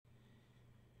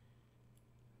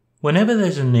Whenever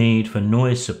there's a need for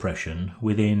noise suppression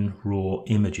within raw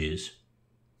images,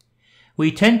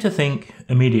 we tend to think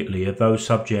immediately of those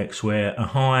subjects where a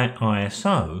high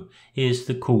ISO is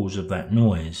the cause of that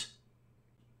noise.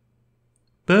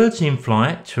 Birds in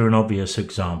flight are an obvious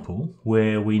example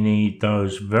where we need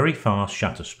those very fast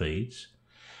shutter speeds,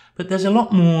 but there's a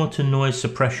lot more to noise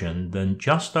suppression than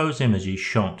just those images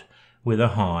shot with a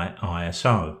high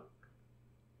ISO.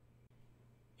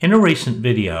 In a recent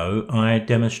video, I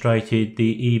demonstrated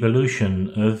the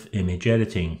evolution of image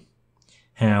editing,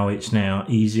 how it's now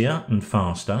easier and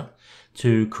faster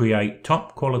to create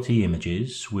top quality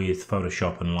images with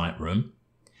Photoshop and Lightroom,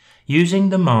 using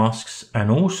the masks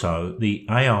and also the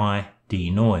AI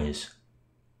Denoise.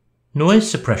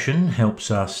 Noise suppression helps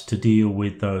us to deal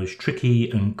with those tricky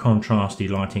and contrasty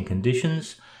lighting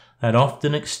conditions that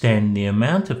often extend the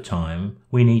amount of time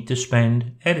we need to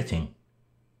spend editing.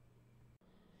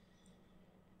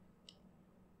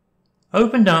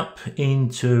 Opened up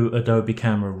into Adobe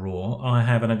Camera Raw, I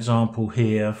have an example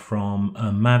here from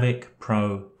a Mavic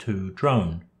Pro 2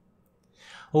 drone.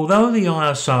 Although the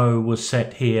ISO was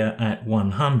set here at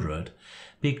 100,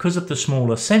 because of the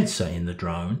smaller sensor in the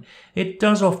drone, it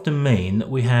does often mean that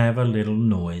we have a little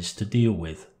noise to deal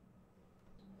with.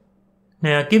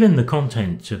 Now, given the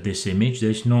content of this image,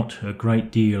 there's not a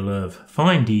great deal of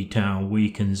fine detail we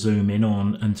can zoom in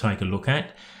on and take a look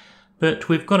at. But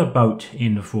we've got a boat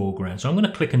in the foreground, so I'm going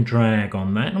to click and drag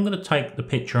on that. I'm going to take the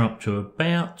picture up to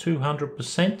about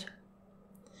 200%.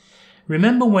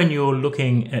 Remember, when you're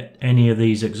looking at any of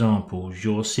these examples,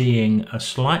 you're seeing a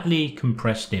slightly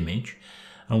compressed image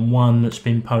and one that's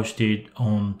been posted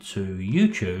onto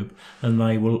YouTube, and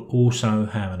they will also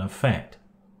have an effect.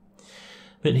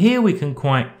 But here we can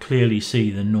quite clearly see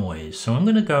the noise, so I'm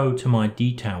going to go to my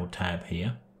Detail tab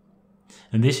here,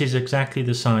 and this is exactly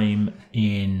the same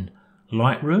in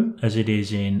Lightroom as it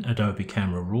is in Adobe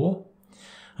Camera Raw,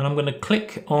 and I'm going to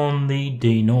click on the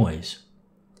Denoise.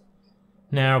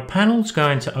 Now, a panel's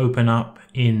going to open up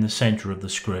in the center of the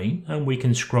screen, and we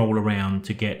can scroll around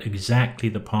to get exactly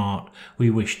the part we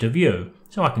wish to view.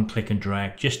 So I can click and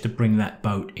drag just to bring that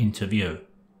boat into view.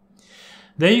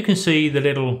 There you can see the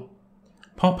little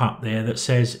pop-up there that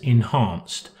says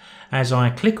Enhanced. As I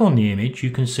click on the image,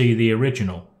 you can see the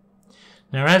original.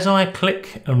 Now, as I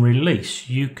click and release,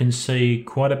 you can see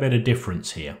quite a bit of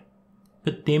difference here.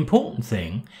 But the important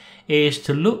thing is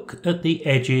to look at the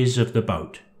edges of the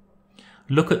boat.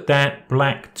 Look at that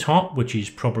black top, which is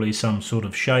probably some sort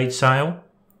of shade sail.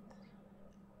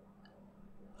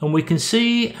 And we can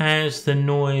see as the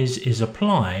noise is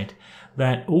applied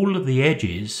that all of the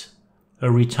edges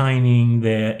are retaining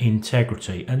their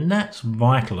integrity, and that's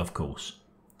vital, of course.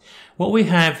 What we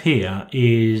have here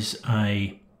is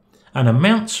an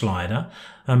amount slider,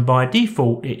 and by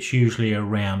default it's usually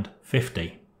around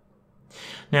 50.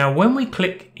 Now, when we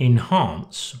click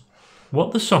Enhance,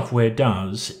 what the software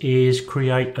does is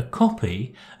create a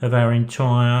copy of our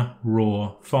entire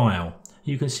raw file.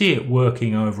 You can see it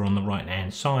working over on the right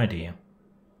hand side here.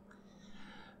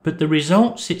 But the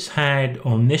results it's had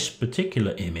on this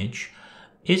particular image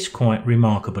is quite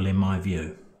remarkable in my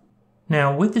view.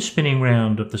 Now, with the spinning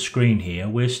round of the screen here,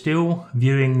 we're still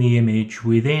viewing the image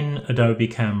within Adobe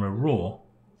Camera Raw,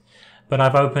 but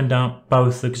I've opened up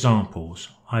both examples.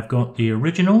 I've got the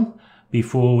original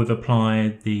before we've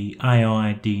applied the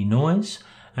AI Denoise,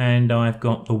 and I've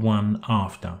got the one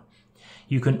after.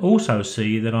 You can also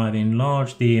see that I've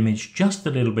enlarged the image just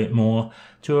a little bit more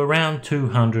to around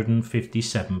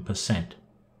 257%.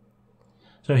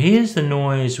 So here's the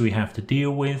noise we have to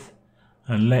deal with,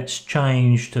 and let's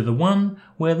change to the one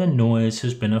where the noise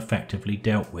has been effectively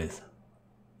dealt with.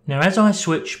 Now, as I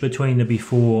switch between the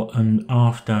before and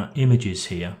after images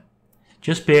here,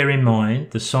 just bear in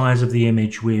mind the size of the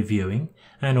image we're viewing,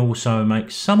 and also make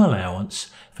some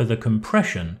allowance for the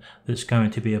compression that's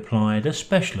going to be applied,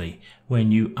 especially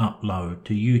when you upload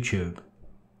to YouTube.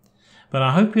 But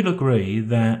I hope you'll agree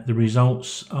that the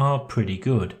results are pretty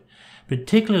good,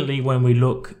 particularly when we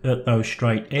look at those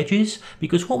straight edges,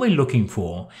 because what we're looking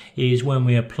for is, when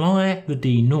we apply the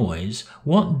denoise,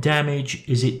 what damage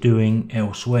is it doing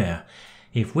elsewhere?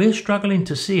 If we're struggling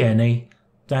to see any,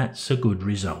 that's a good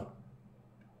result.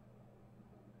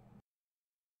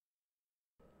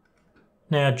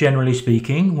 Now, generally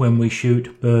speaking, when we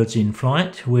shoot birds in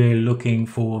flight, we're looking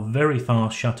for very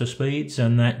fast shutter speeds,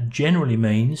 and that generally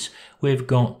means we've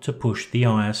got to push the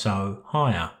ISO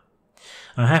higher.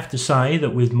 I have to say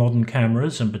that with modern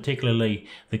cameras, and particularly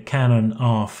the Canon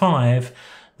R5,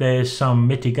 there's some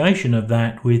mitigation of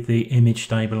that with the image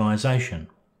stabilization.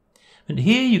 And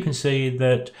here you can see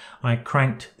that I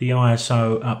cranked the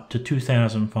ISO up to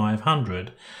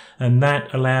 2500, and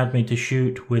that allowed me to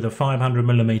shoot with a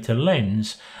 500mm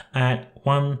lens at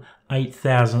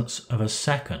 1/8000th of a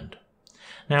second.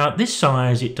 Now at this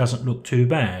size it doesn't look too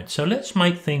bad, so let's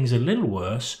make things a little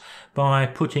worse by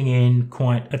putting in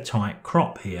quite a tight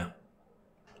crop here.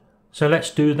 So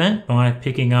let's do that by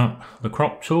picking up the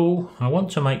crop tool. I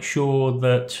want to make sure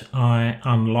that I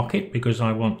unlock it because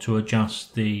I want to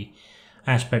adjust the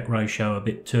aspect ratio a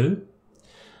bit too.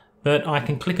 But I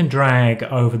can click and drag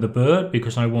over the bird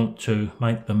because I want to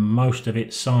make the most of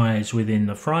its size within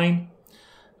the frame.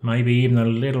 Maybe even a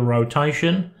little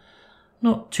rotation.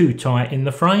 Not too tight in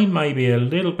the frame, maybe a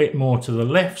little bit more to the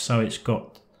left so it's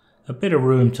got a bit of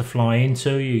room to fly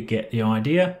into, you get the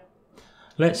idea.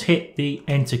 Let's hit the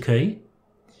enter key.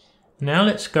 Now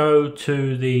let's go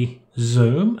to the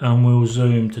zoom and we'll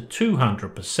zoom to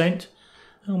 200%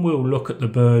 and we'll look at the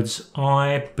bird's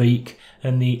eye, beak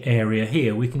and the area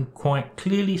here. We can quite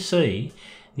clearly see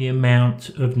the amount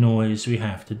of noise we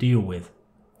have to deal with.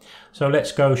 So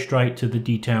let's go straight to the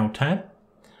detail tab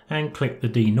and click the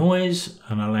denoise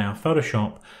and allow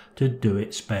Photoshop to do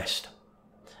its best.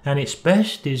 And its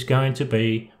best is going to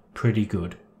be pretty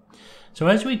good. So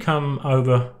as we come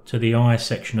over to the eye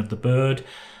section of the bird,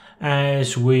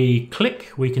 as we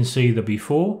click we can see the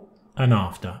before and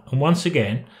after. And once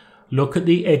again, look at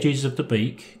the edges of the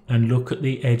beak and look at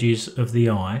the edges of the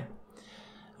eye.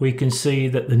 We can see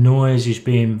that the noise is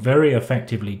being very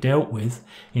effectively dealt with.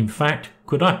 In fact,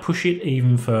 could I push it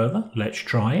even further? Let's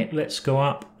try it. Let's go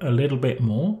up a little bit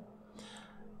more.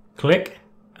 Click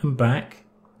and back,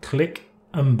 click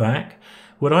and back.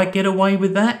 Would I get away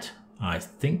with that? I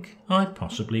think I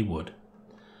possibly would.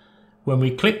 When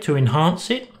we click to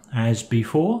enhance it, as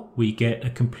before, we get a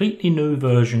completely new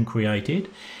version created.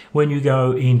 When you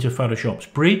go into Photoshop's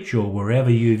bridge or wherever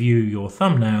you view your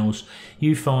thumbnails,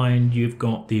 you find you've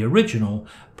got the original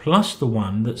plus the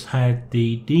one that's had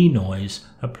the denoise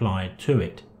applied to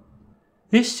it.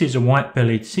 This is a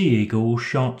white-bellied sea eagle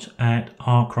shot at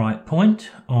Arkwright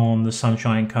Point on the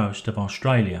Sunshine Coast of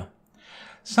Australia.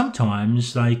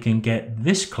 Sometimes they can get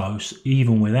this close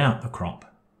even without the crop.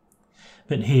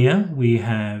 But here we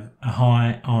have a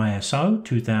high ISO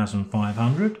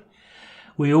 2500.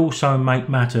 We also make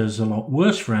matters a lot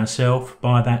worse for ourselves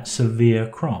by that severe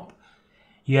crop.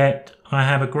 Yet I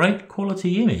have a great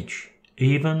quality image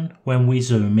even when we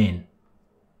zoom in.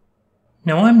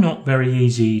 Now I'm not very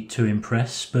easy to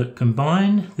impress, but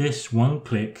combine this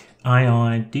one-click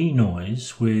AI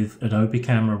denoise with Adobe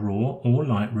Camera Raw or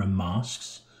Lightroom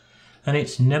masks, and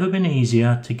it's never been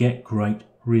easier to get great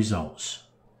results.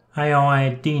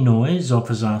 AI denoise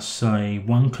offers us a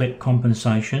one-click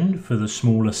compensation for the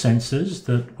smaller sensors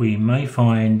that we may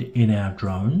find in our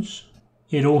drones.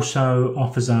 It also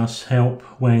offers us help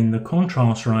when the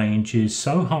contrast range is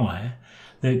so high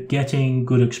that getting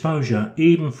good exposure,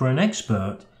 even for an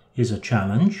expert, is a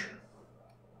challenge.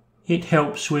 It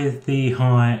helps with the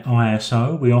high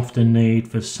ISO we often need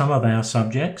for some of our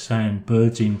subjects, and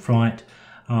birds in flight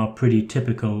are pretty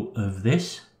typical of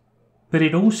this. But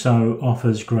it also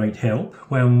offers great help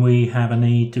when we have a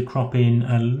need to crop in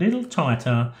a little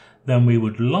tighter than we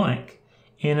would like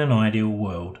in an ideal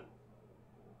world.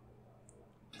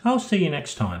 I'll see you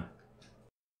next time.